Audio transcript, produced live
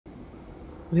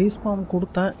ரீஸ்பாம்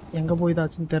கொடுத்தேன், எங்கே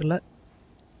போய்தாச்சுன்னு தெரில.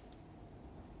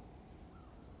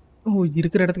 ஓ,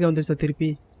 இருக்கிற இடத்துக்கு வந்துருச்சா திருப்பி?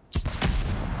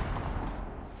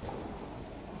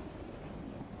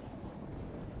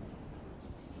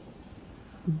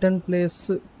 ஹிடன்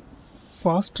பிளேஸு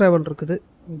ஃபாஸ்ட் ட்ராவல் இருக்குது,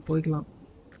 போய்க்கலாம்.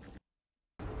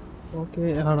 ஓகே,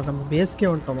 ஆனால் நம்ம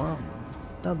பேஸ்க்கே வந்துட்டோமா?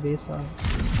 இதான் பேஸா?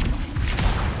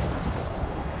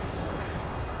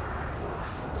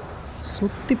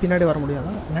 சுற்றி பின்னாடி வர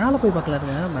முடியாதா? மேலே போய்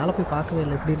பார்க்கலாருங்க, மேலே போய் பார்க்கவே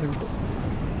இல்லை எப்படி இருக்குன்ட்டு.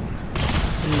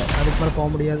 இல்லை, அதுக்கு மேலே போக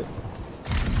முடியாது.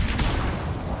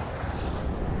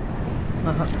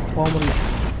 ஆஹா, போக முடியல.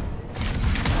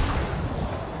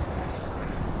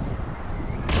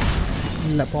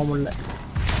 இல்லை, போக முடியல.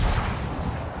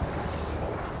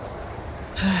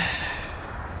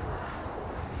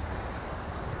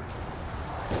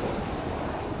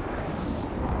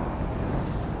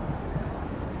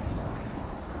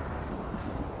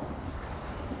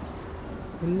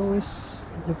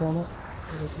 எப்படி போகணும்?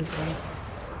 எப்படி போகணும்?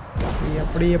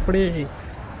 எப்படி எப்படி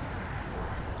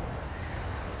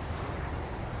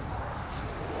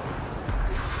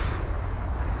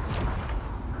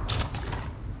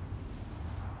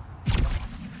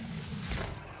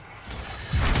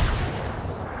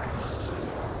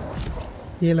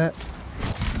கீழே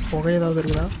புகை ஏதாவது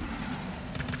இருக்குதா?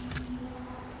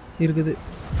 இருக்குது.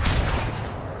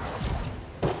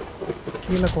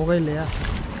 கீழே புகை இல்லையா?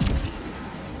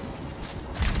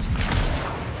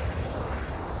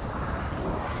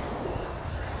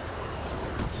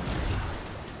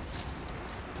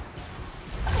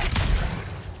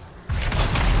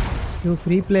 இது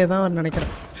ஃப்ரீ பிளே தான்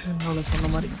நினைக்கிறேன், நான் சொன்ன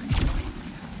மாதிரி.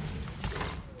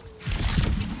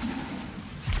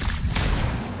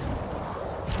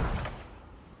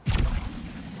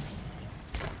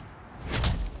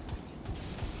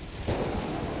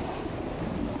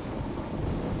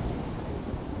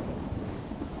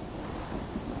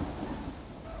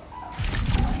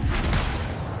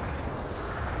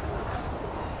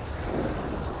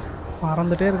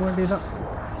 பறந்துட்டே இருக்க வேண்டியதுதான்.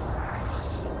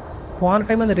 போன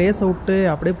டைம் அந்த ரேஸை விட்டு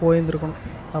அப்படியே போயிருந்துருக்கணும்,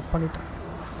 தப்பு பண்ணிட்டேன்.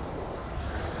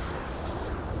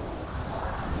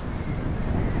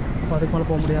 அதுக்கு மேலே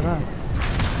போக முடியாதா?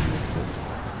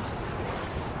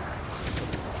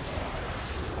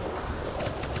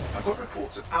 I've got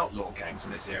reports of outlaw gangs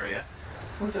in this area.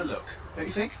 Worth a look, don't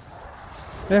you think?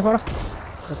 போடா,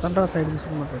 எத்தனை சைடு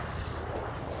மிஷன் பண்ணுறது?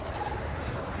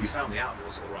 You found the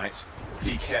outlaws all right.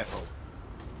 Be careful.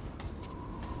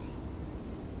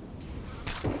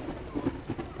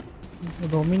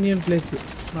 Dominion place.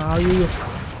 ஐயோ,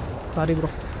 சாரி ப்ரோ.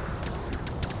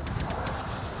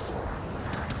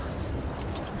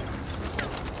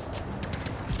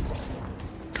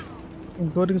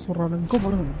 இங்கே வரைக்கும் சொல்கிறாங்க, இங்கே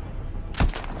போடுங்க.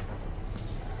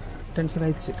 டென்ஷன்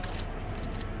ஆயிடுச்சு.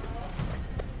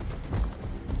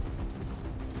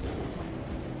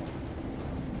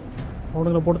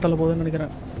 அவனுங்களை போட்டு தள்ள போகுதுன்னு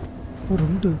நினைக்கிறேன். ஒரு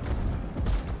 2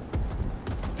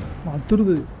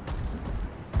 வந்துடுது.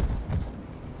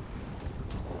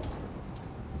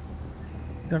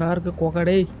 கடா இருக்கு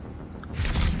கோகாடே.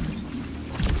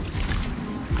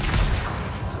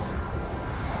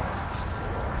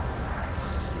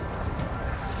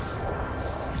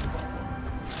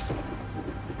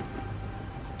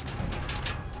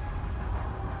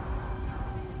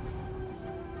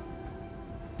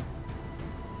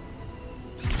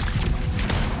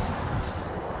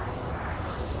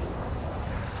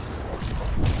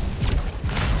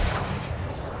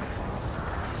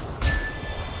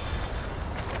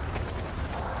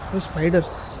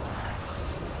 ஸ்பைடர்ஸ்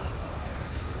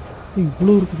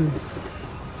இவ்வளோ இருக்குது.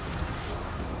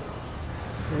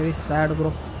 Very sad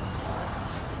bro.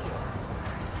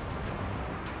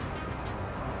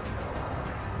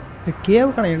 இந்த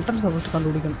கேவுக்கான என்ட்ரன்ஸை ஃபஸ்ட்டு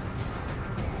கண்டுபிடிக்கணும்.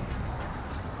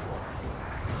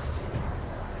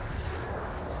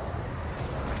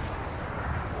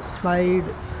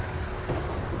 ஸ்லைடு.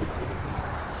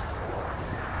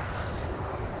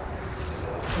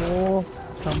 ஓ,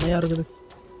 செம்மையாக இருக்குது.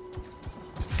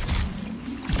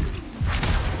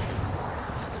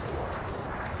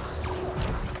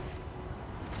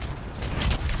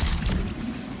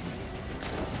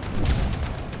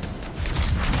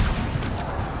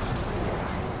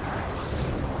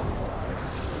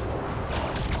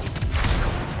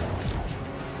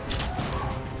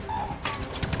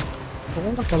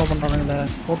 ரொம்ப கொலை பண்ணுறாங்க இந்த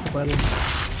போட்டு பாரு.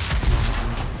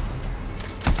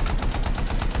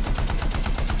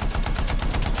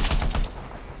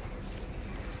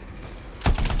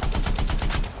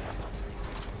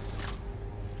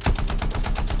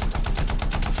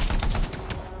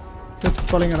 செத்து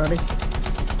தொலைங்கடா டே.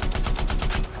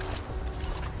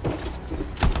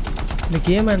 இந்த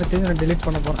கேமை எனக்கு தெரிஞ்சு நான் delete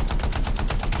பண்ண போகிறேன்.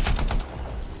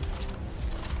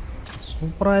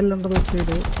 சூப்பராக இல்லைன்றது ஒரு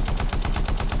சைடு,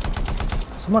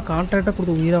 சும்மா கான்ட்ராக்டாக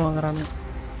கொடுத்து உயிரை வாங்குறானு.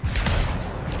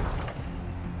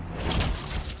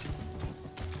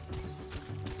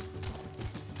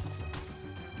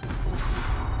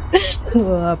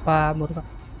 அப்பா முருகா.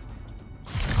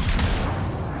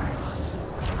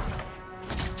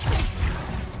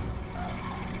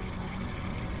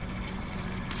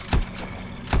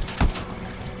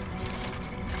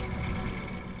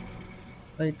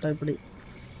 ரைட்டா இப்படி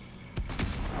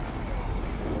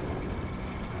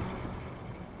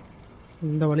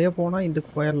இந்த வழியாக போனால் இதுக்கு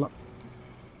போயிடலாம்.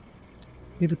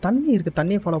 இது தண்ணி இருக்குது,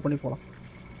 தண்ணியை ஃபாலோ பண்ணி போகலாம்.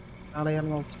 நாளை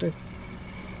ஏறணும் ஃபஸ்ட்டு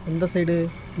எந்த சைடு?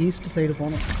 ஈஸ்ட் சைடு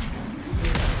போகணும்.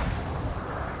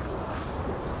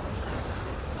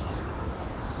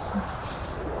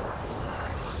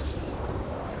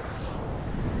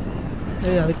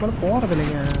 ஏய் அதுக்கு மேலே போகிறது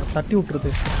இல்லைங்க, தட்டி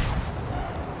விட்டுருது.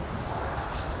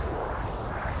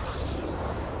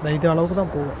 இது அளவுக்கு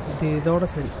தான் போகும், இதோட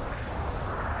சரி.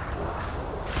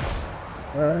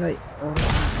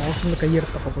 மவுஸ்ல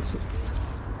கையெடுத்தப்ப போச்சு.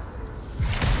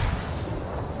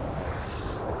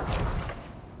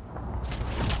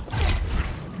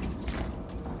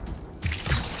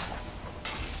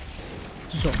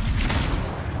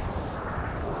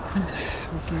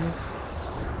 ஓகே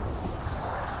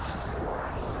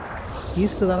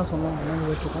ஈஸ்ட் தானே சொன்னோம், அங்கே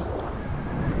போயிட்டுருக்கோம்.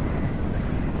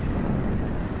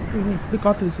 இப்படி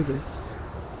காற்று வீசுது.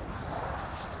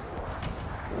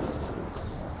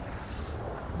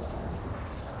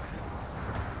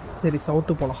 சரி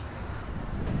சவுத்து போகலாம்.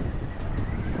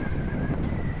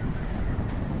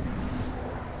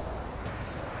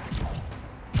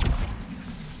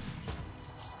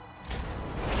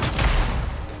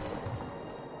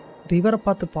 ரிவரை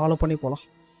பார்த்து ஃபாலோ பண்ணி போகலாம்.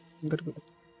 இங்கே இருக்குது.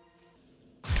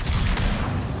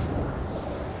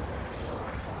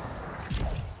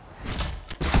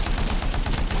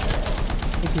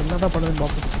 இது என்னதான் பண்ணுதுன்னு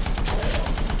பார்ப்போம்.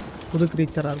 புது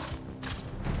கிரீச்சராக இருக்கும்.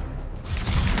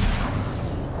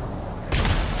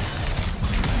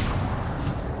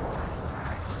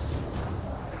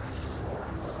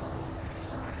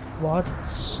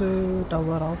 Watch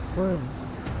tower of.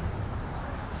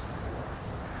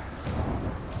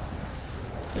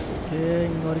 ஓகே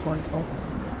இங்கே வரைக்கும் வந்துட்டோம்.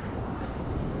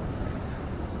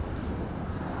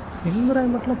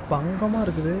 என்விரான்மெண்ட்டில் பங்கமாக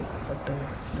இருக்குது, பட்டு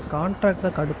இந்த கான்ட்ராக்ட்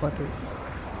தான் கடுப்பாத்து.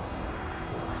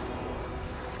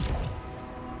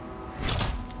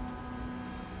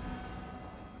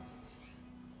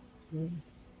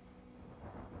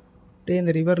 அப்படியே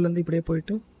இந்த ரிவர்லேருந்து இப்படியே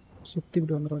போயிட்டு சுற்றி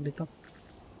இப்படி வந்துட வேண்டியதான்.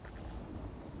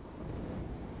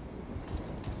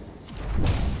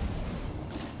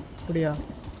 அப்படியா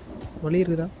வழி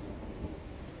இருக்குதா?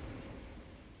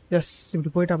 எஸ்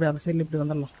இப்படி போயிட்டு அப்படியே அந்த சைடில் இப்படி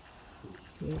வந்துடலாம்.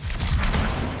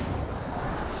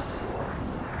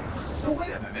 Oh,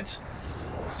 wait a moment.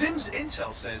 Zim's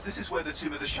intel says this is where the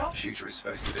tomb of the sharpshooter is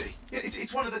supposed to be.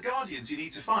 It's one of the guardians you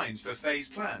need to find for Faye's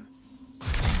plan.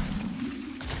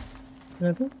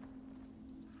 என்னது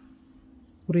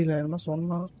புரியல, என்ன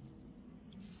சொன்னா?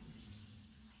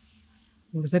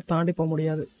 இந்த side தாண்டி போக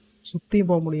முடியாது, சுற்றியும்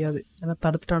போக முடியாது, ஏன்னா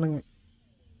தடுத்துட்டானுங்க.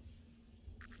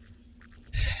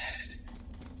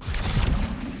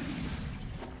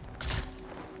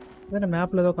 என்ன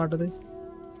மேப்பில் ஏதோ காட்டுது.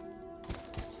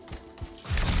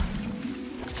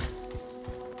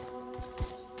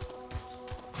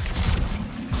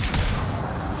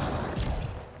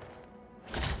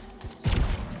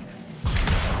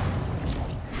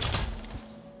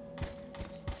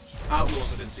 Outlaws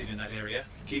have been seen in that area.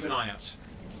 Keep an eye out.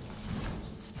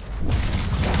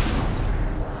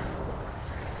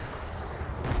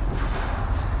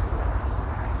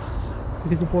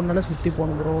 இதுக்கு போனால சுற்றி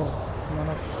போகணும் ப்ரோ.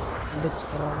 அதனால் வந்துச்சு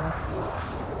பரவாயில்ல.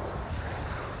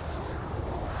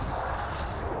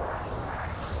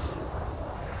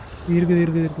 இருக்குது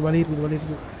இருக்குது இருக்குது வழி இருக்குது வழி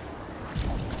இருக்குது.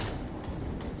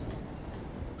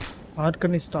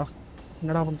 ஆர்கனிஸ்டா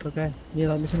என்னடா பண்ணிருக்க? நீ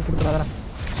ஏதாவது மிஷின் கொடுத்துறாதா?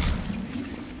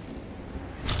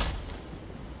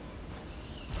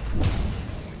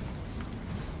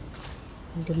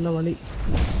 இங்கே இல்லை வழி.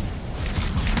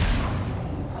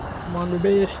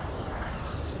 மாண்டுடே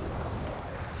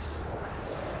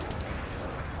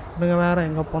இவங்க வேற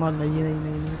எங்கே போனால் நெய் நெய்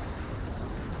நெய்.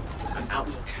 An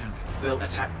outlaw camp. They'll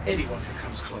attack anyone who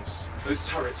comes close. Those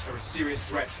turrets are a serious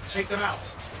threat. Take them out.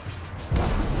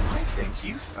 I think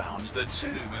you found the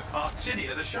tomb of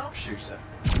Artinia the sharpshooter.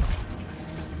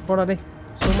 போடா டே,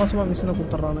 சும்மா சும்மா மிஷினை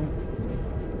கொடுத்துட்றானுங்க.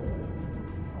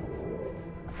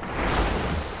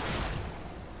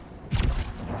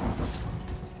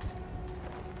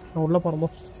 நான் உள்ளே போகிறோம்போ.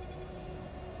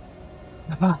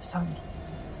 Sorry.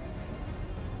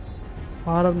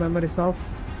 Horror memories of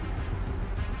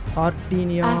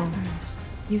Artenia. Aspirant,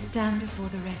 you stand before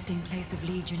the resting place of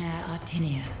Legionnaire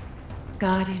Artinia,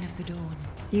 Guardian of the Dawn.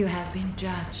 You have been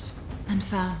judged and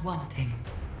found wanting.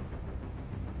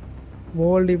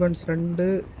 World events 2.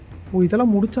 ஓ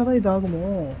இதெல்லாம் முடிச்சாதான் இதாகுமோ?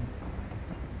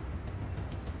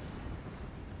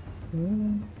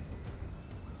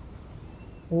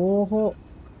 ஓஹோ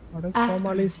அட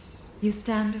கோமாலிஸ். You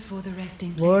stand before the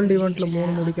resting place World of eventல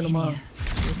 3 முடிக்கணுமா?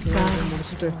 Guardian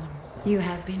முடிச்சிட்டு of the Dawn. You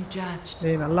have been judged.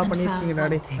 டேய் நல்லா and பண்ணிருக்கீங்க found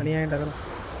daddy. wanting. அநியாயம்டா.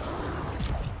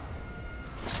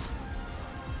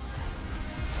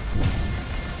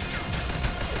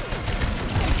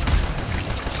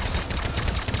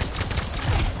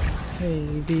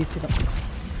 இது easy தான்.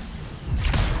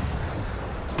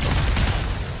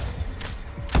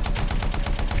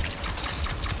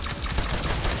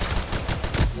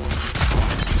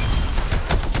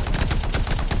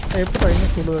 எப்படி என்ன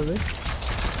சொல்லுவது?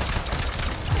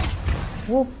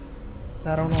 ஓ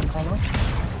வேற ஒன்று வந்துட்டானா?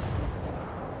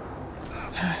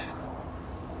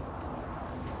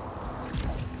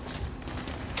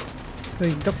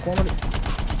 இந்த கோமடி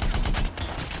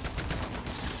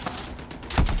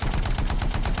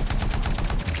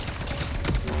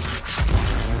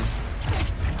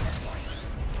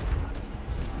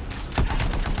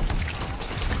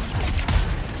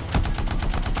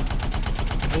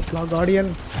Guardian.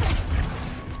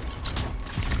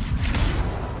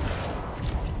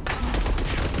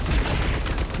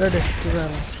 Ready.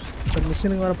 The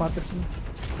mission is பார்த்துச்சு.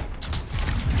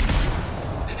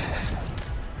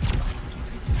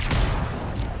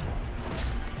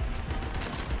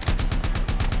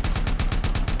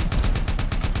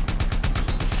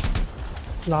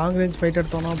 லாங் ரேஞ்ச் ஃபைட்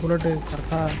எடுத்தோம்னா புல்லட்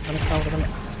கரெக்டா கனெக்ட் ஆகுறதில்ல.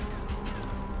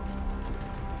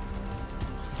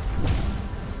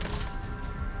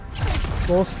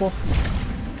 Close po.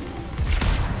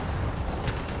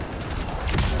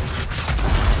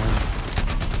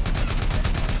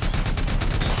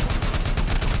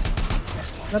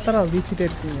 என்ன தர விசிட்டே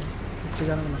இருக்கீங்க?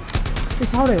 இதுதானே.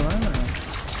 ஏய் சாவடேவா?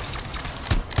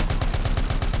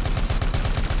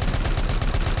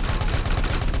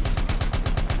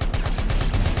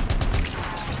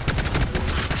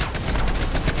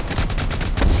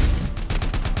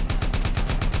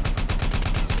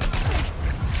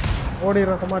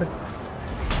 ஓடிற குமார்.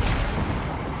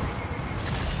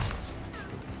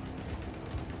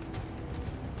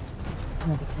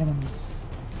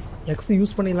 எக்ஸ்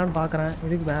யூஸ் பண்ணிடலான்னு பார்க்குறேன்.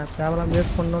 இதுக்கு தேவையில்லாம்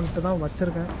வேஸ்ட் பண்ணணுன்ட்டு தான்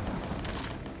வச்சுருக்கேன்.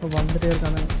 இப்போ வந்துட்டே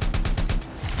இருக்கானு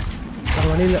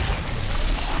வேறு வழி இல்லை.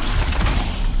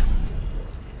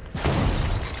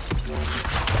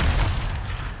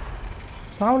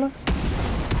 சாவல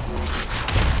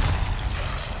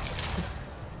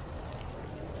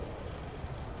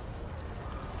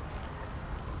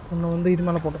ஒன்று வந்து இது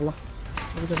மேலே போட்டுடலாம்.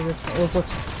 இதுக்கு வேஸ்ட் ஒரு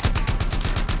போச்சு.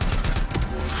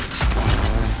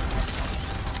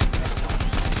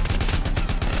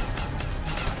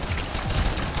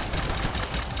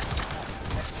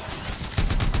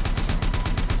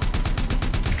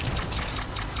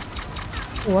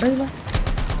 உரையில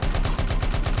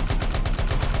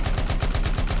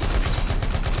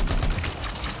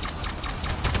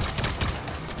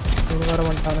ஒரு வாரம்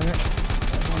வந்துட்டானுங்க.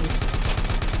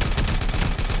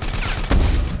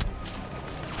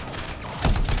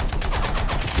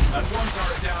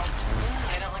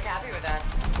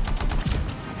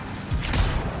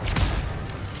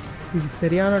 இது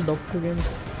சரியான டொக்கு கேம்.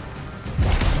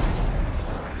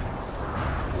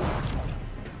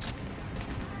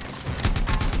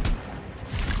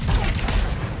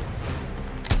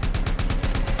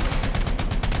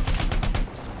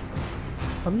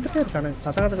 வந்துட்டே இருக்கானு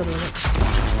கதை கதை கதை.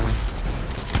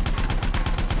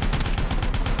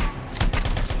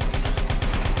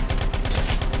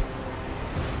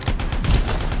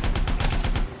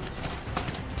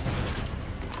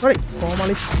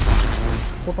 கோமாலிஸ்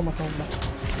கூட்ட மசாலா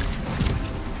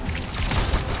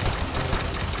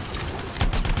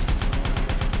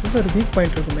இது ஒரு வீக்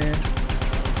பாயிண்ட் இருக்குமே.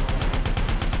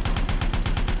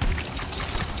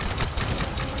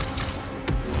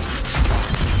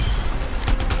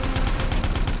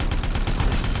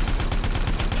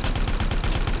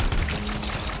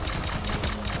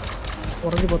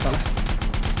 உறங்கி போத்தால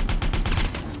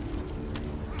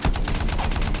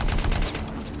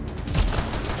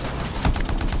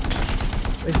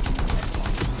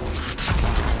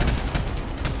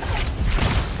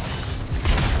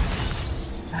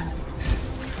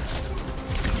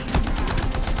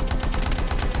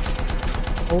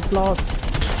Outlaws.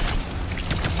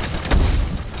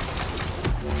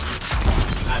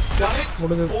 That's done it.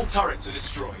 All turrets are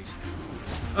destroyed.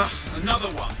 Another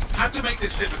one. Had to make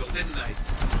this difficult, didn't they?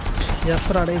 Yes,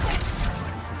 Rade.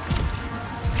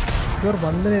 You're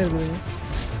one there.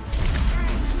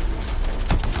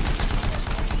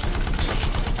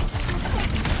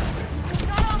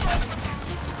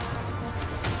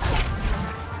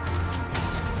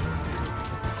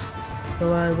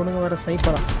 So I'm going to wear a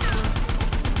sniper.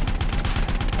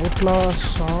 Outlaw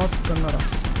shotgunner.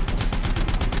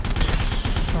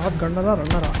 Shotgunner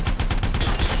runner.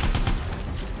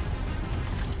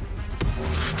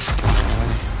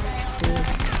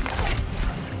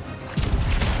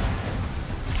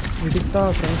 இதுக்கு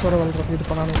ஃப்ரெண்ட்ஸோட வளர்றது இது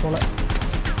பண்ணாலும் போல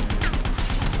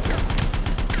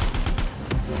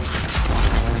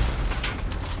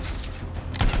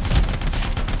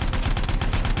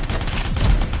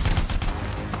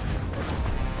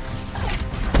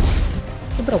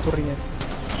எத்தனை போடுறீங்க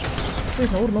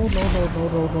no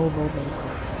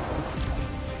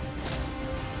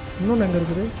இன்னொன்று எங்கே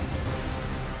இருக்குது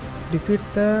டிஃபீட்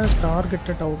த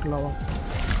டார்கெட்டட் அவுட்லாவா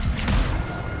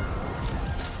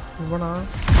இவனா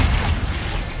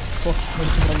Oh,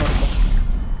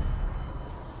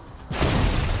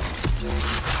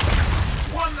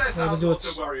 one less outlaw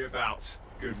to worry about.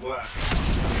 Good work.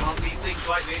 Can't leave things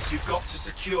like this. You've got to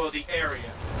secure the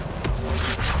area.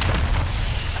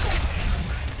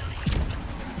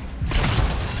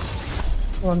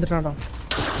 வந்துட்டாடா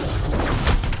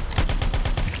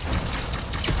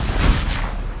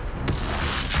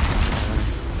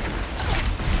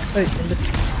ஏய்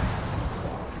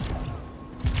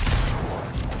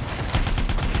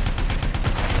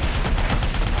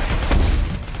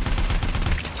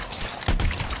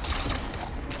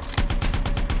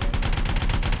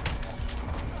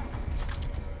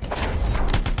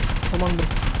வந்து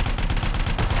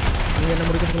என்ன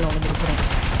முடிக்கிறதுல அவன் முடிச்சான்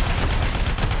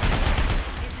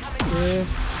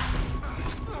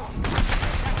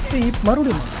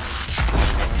மறுபடியும்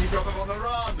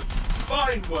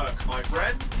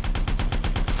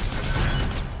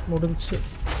முடிஞ்சு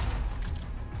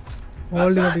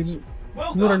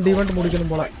இன்னும் 2 ஈவெண்ட்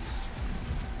முடிக்கணும் போல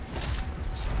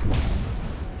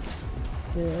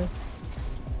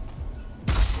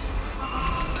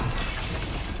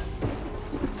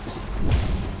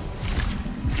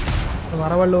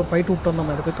வரவல்ல ஒரு ஃபைட் விட்டு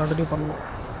வந்தோம் அதுக்கு கண்டினியூ பண்ணணும்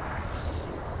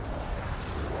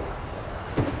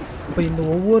இப்போ இந்த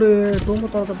ஒவ்வொரு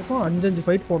டூமத்தாரத்துக்கும் 5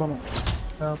 ஃபைட் போடணும்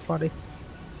அப்பாடே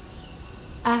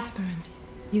Aspirant,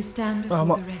 you stand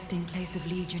before the resting place of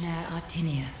Legionnaire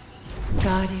Artinia,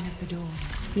 guardian of the dawn.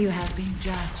 You have been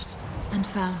judged and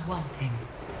found wanting.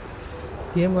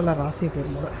 கேம்ல ராசி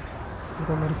பேர் மூட இங்க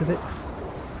ஒன்று இருக்குது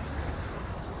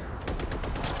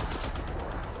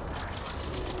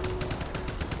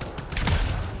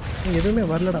எதுவுமே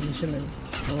வரலடா மிஷன்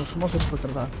சும்மா சுட்டு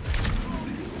இருக்கிறதா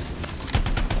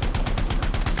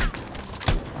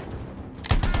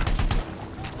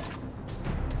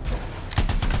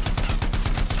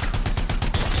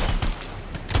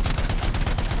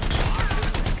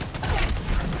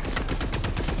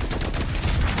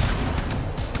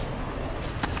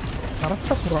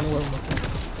கரெக்டாக சொல்கிறானுங்க ஒரு மசன்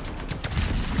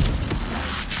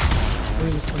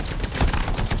மிஸ் பண்ணி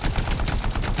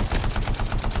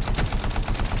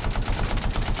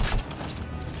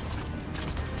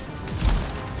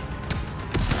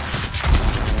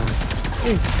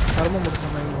கர்ம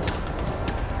முடிச்சாங்க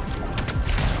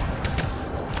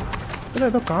இல்லை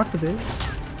ஏதோ காட்டுது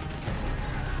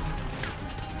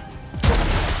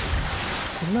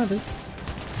என்னது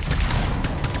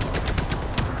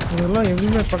இதெல்லாம்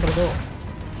எங்கேயுமே பண்ணுறதோ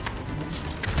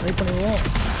ட்ரை பண்ணுவோம்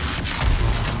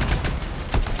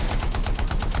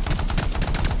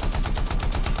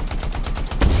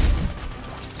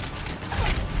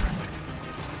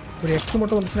ஒரு எக்ஸ்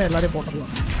மட்டும் வந்துச்சுன்னா எல்லாரையும்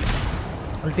போட்டுடலாம்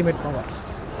ultimate power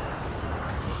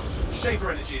Shaver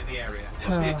energy in the area.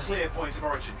 There's a clear point of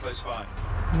origin close by.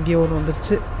 இங்கே ஒன்று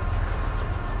வந்துருச்சு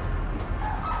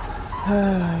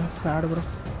sad bro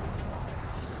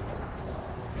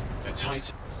A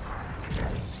titan.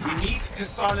 We need to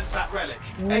silence that relic.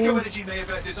 Echo energy may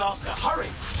avert disaster. Hurry!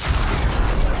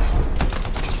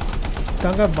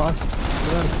 Tanga boss.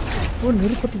 Oh,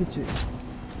 nirupathichu.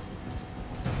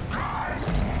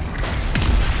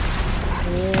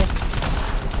 Oh.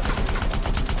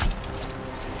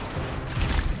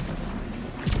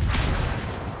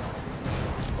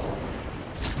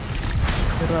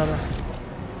 Rara.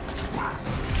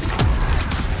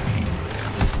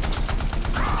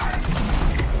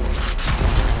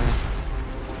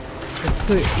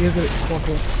 இது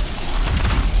போட்டு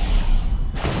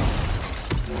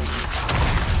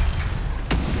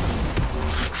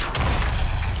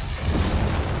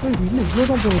இன்னும்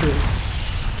இவ்வளோதான் போகுது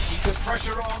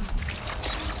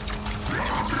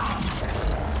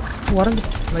வரைஞ்சி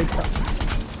லைட்டாக.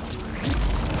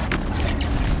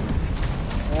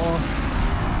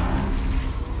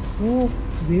 ஓ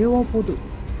வேவாக போகுது.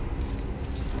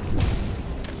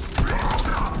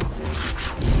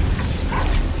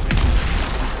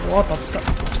 ஓ தப்பிச்சிட்டா.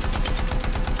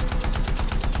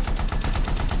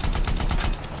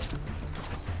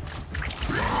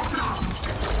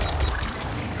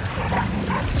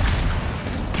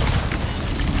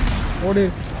 ஓடு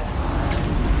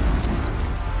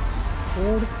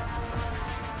ஓடு.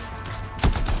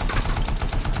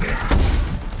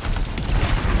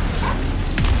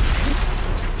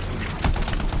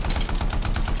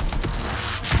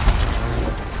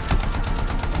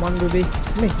 Come on baby.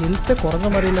 இன்னும் ஹெல்த்தை குறைஞ்ச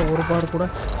மாதிரி இல்லை ஒரு பார் கூட.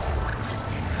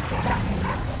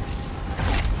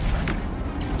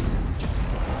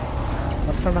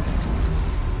 கஷ்டம்டா.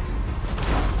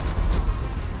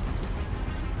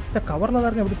 கவரில் தான்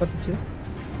இருக்க எப்படி பத்துச்சு?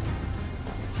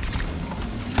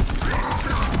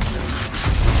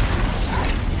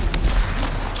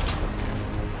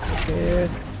 ஓகே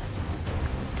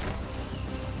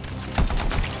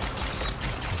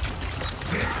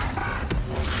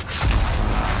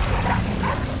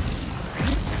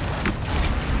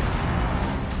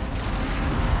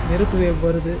நெருப்பு வேவ்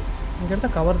வருது. இங்கே எடுத்த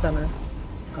கவர் தானே?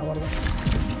 கவர் தான்.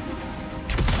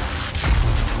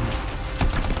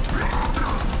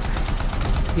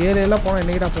 ஏரியாலாம் போனால்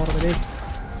என்னைக்கிட்டா போகிறது?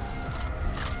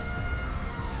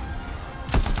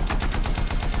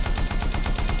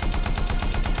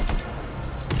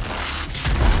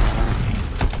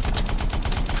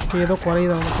 ஏதோ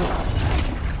குறையுது அவனுக்கு.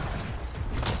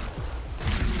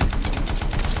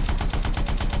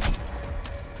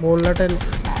 போல்லாட்ட இல்லை.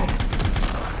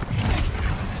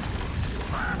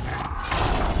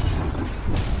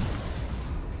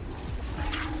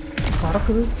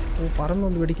 பறக்குது. ஓ பறந்து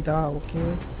வந்து வெடிக்குதா? ஓகே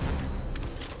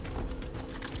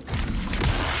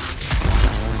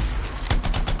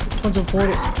கொஞ்சம்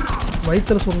போதும்.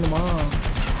 வயிற்றுல சொல்லணுமா?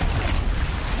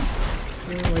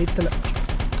 வயிற்றுல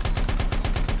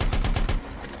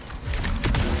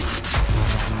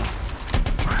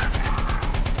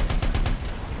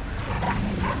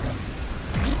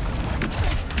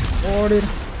ஓடி.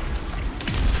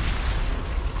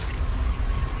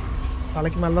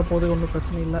 தலைக்கு மேலே தான் போகுது, ஒன்றும்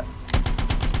பிரச்சனை இல்லை.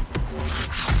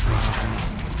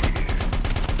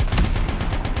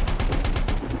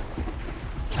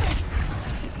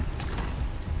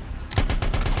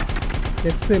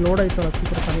 ಎಕ್ಸ್ ಲೋಡ್ ಆಯ್ತಲ್ಲ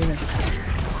ಸೀಕ್ರ ಸರಿನೇ.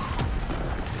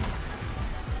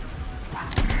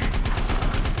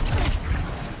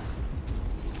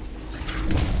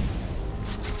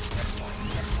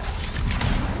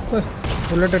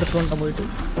 புல்லட் எடுத்துட்டு போயிட்டு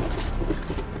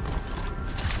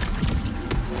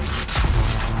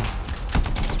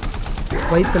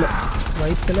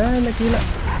வயிற்றுல இல்லை கீழே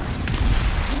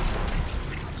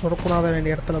சுடக்கூடாத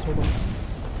வேண்டிய இடத்துல சுடும்.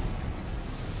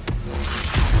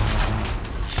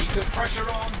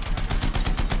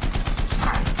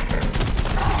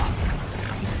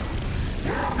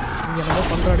 இங்கே நம்ம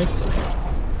பண்ணுறாடே.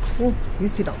 ஓ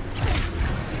வீசிட்டான்.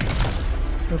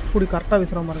 எப்படி கரெக்டாக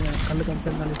வீசுகிற பாருங்க. கல்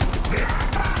கன்சர்னாலே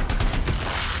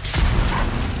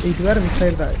இது வேறு மிஸ்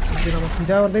ஆயிருந்தா. இது நமக்கு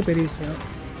இதாக வரதே பெரிய விஷயம்.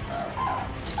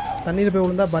 தண்ணியில் போய்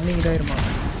விழுந்தா பர்னிங் இதாயிருமா?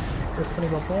 டெஸ்ட் பண்ணி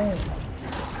பார்ப்போம்.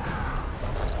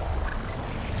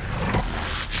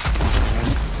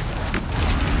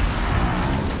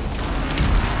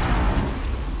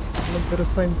 ஒன்றும்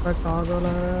பெருசாக இம்பேக்ட்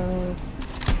ஆகலை.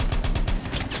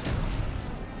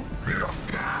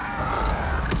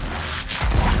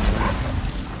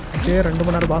 ஓகே 2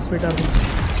 மணி நேரம் பாஸ் ஃபைட்டாக இருக்கும்.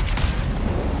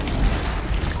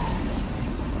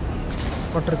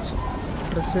 பட்டுருச்சு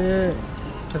பட்டுருச்சு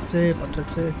பட்டுருச்சு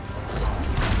பட்டுருச்சு.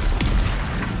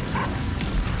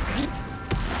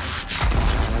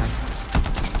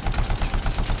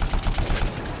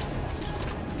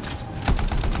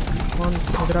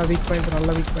 எதிராக வீக் பாயிண்ட்,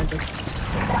 நல்ல வீக் பாயிண்ட்.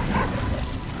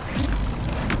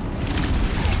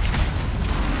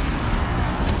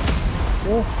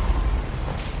 ஓ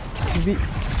heavy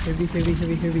heavy heavy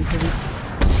heavy heavy heavy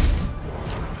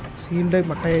ஷீல்டே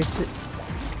மட்டையாயிடுச்சு.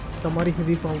 இந்த மாதிரி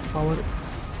ஹெவி பவர்.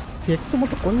 எக்ஸ்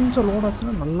மட்டும் கொஞ்சம் லோட்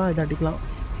ஆச்சுன்னா நல்லா இதை அடிக்கலாம்.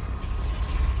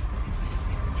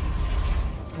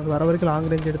 அது வர வரைக்கும் லாங்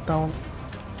ரேஞ்ச் எடுத்தாகணும்.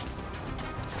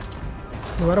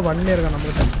 இது வேறு வண்டியே இருக்கா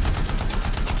நம்மகிட்ட.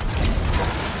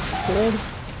 ஓடு.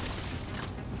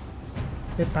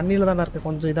 தண்ணியில் தானே இருக்கு.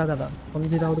 கொஞ்சம் இதாகதா,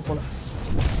 கொஞ்சம் இதாவது போல.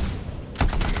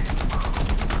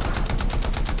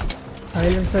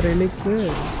 Silencer ரெலிக்கு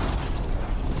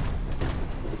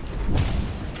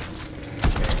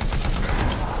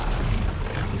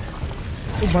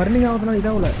burning ஆகுதுனால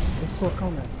இதாகல. எக்ஸ் ஒர்க்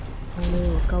ஆகல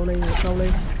ஒர்க் ஆகலை ஒர்க் ஆகலை.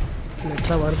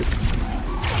 லைட்டாக வருது.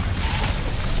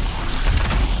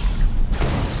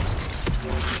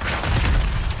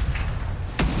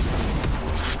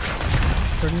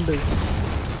 குண்டு.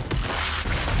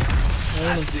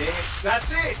 That's it.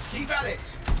 That's it. Keep at it.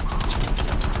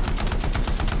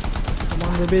 Come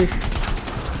on, baby.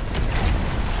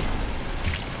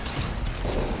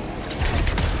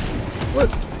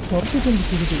 What? Tortu kondu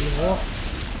sududhu. Wow.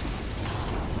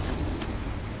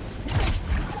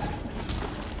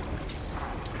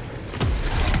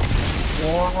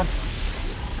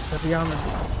 சரியான.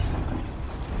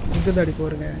 இங்க தடி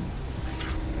போறங்க.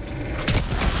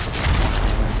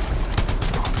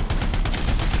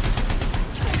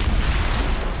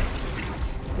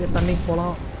 தண்ணிக்கு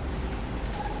போகலாம்.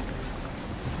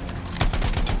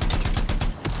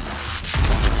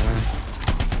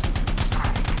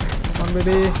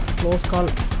 பேபி க்ளோஸ் கால்.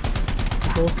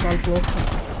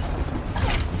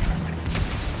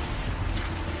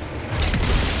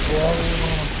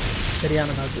 சரியான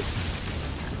காசு.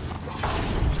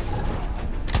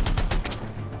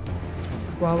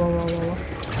 வா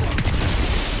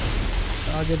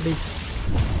ராஜ் எப்படி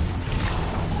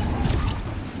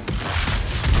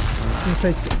மிஸ்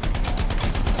ஆயிடுச்சு.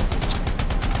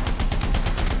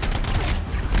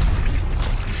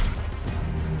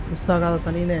 மிஸ் ஆகாத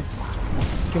சனினே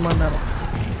முக்கியமான நேரம்.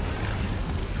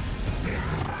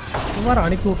 வேற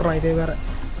அனுப்பி விட்றான் இதே வேற.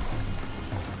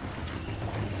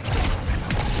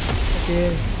 ஓகே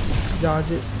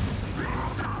ஜார்ஜ்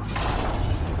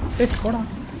போடா.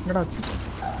 என்னடா ஆச்சு?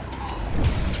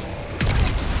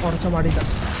 உடச்ச மாடிட்டேன்.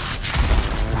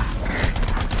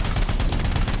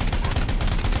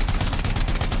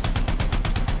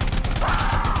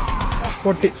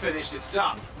 போட்டி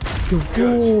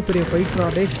பெரிய ஃபைட்ரா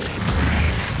டே.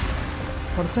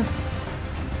 உடச்ச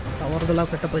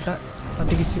தவறுதெல்லாம் பெட்ட போயிட்டா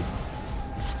கத்திக்கிச்சு.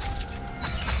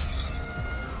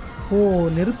 ஓ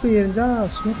நெருப்பு எரிஞ்சா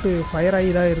சூட்டு ஃபயர்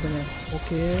ஆகி தான் இருக்குங்க.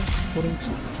 ஓகே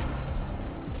புரிஞ்சு.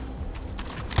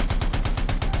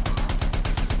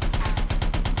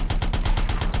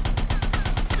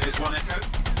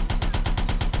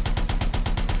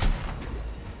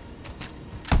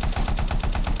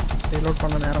 ரீலோட்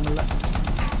பண்ண நேரம் இல்ல.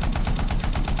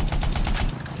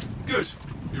 Good.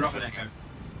 You're up an echo.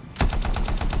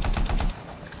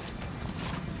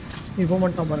 இவன்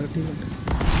மட்டும் பாருங்க team.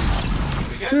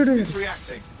 It's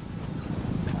reacting.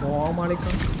 Oh my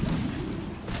god.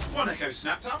 One echo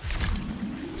snapped up.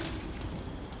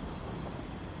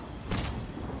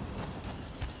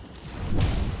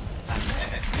 And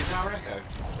there is our echo.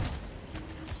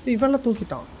 இவெல்லாம்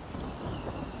தூக்கிட்டான்.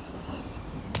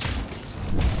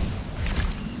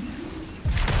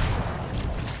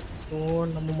 ஓ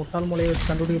நம்ம முட்டாள் மூளையை வச்சு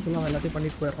கண்டுபிடிக்கிறதுலாம் எல்லாத்தையும்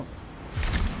பண்ணிட்டு போயிடுறோம்.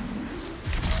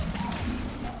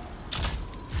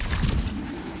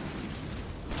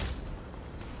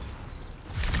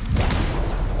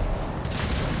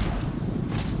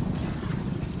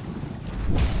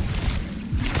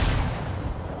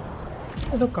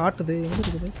 ஏதோ காட்டுது. எங்க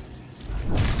இருக்குது?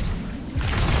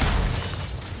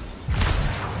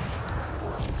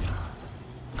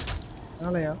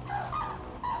 நாளையா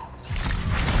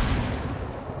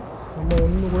நம்ம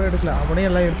ஒண்ணு கூட எடுக்கல. அவனே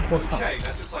எல்லாம் எடுத்து போட்டான். Okay,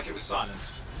 that looks like it was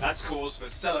silenced. That's cause for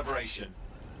celebration.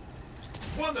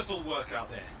 Wonderful work out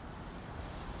there.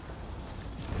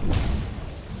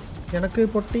 எனக்கு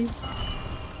பொட்டி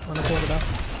உனக்கு வருதா?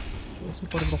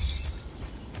 Super bro.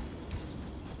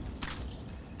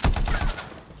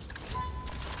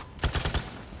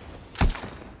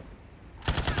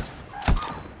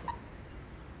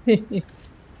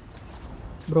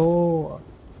 ப்ரோ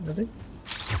என்னது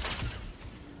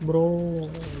ப்ரோ?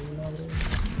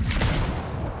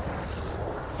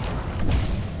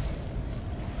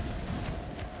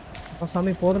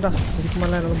 சாமி போதும்டா. இதுக்கு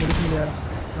மேலே என்னால் முடிக்க முடியாது.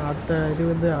 அடுத்த இது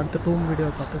வந்து அடுத்த டூம் வீடியோ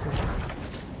பார்த்துக்கலாம்.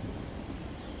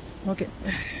 ஓகே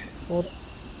போதும்.